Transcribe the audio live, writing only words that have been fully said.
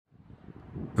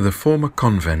The former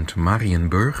convent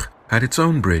Mariabrug had its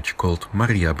own bridge called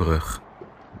Mariabrug.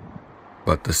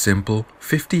 But the simple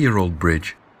 50-year-old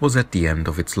bridge was at the end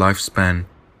of its lifespan.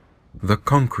 The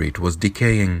concrete was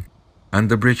decaying, and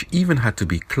the bridge even had to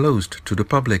be closed to the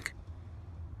public.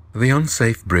 The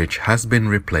unsafe bridge has been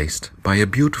replaced by a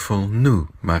beautiful new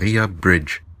Maria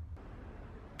bridge.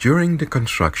 During the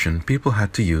construction, people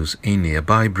had to use a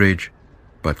nearby bridge,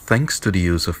 but thanks to the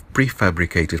use of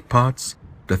prefabricated parts,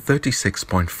 the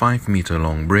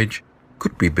 36.5-meter-long bridge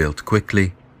could be built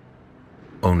quickly.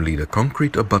 Only the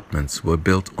concrete abutments were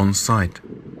built on site.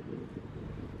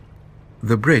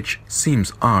 The bridge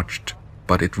seems arched,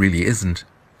 but it really isn't.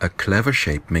 A clever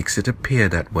shape makes it appear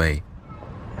that way.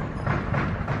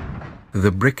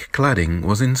 The brick cladding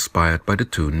was inspired by the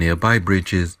two nearby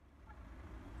bridges.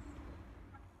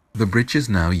 The bridge is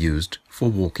now used for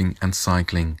walking and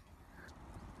cycling,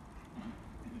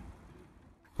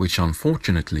 which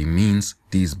unfortunately means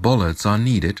these bollards are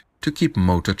needed to keep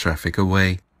motor traffic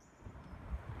away.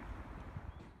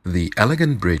 The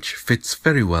elegant bridge fits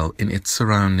very well in its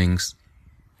surroundings.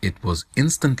 It was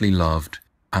instantly loved,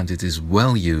 and it is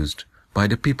well used by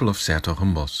the people of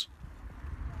s-Hertogenbosch.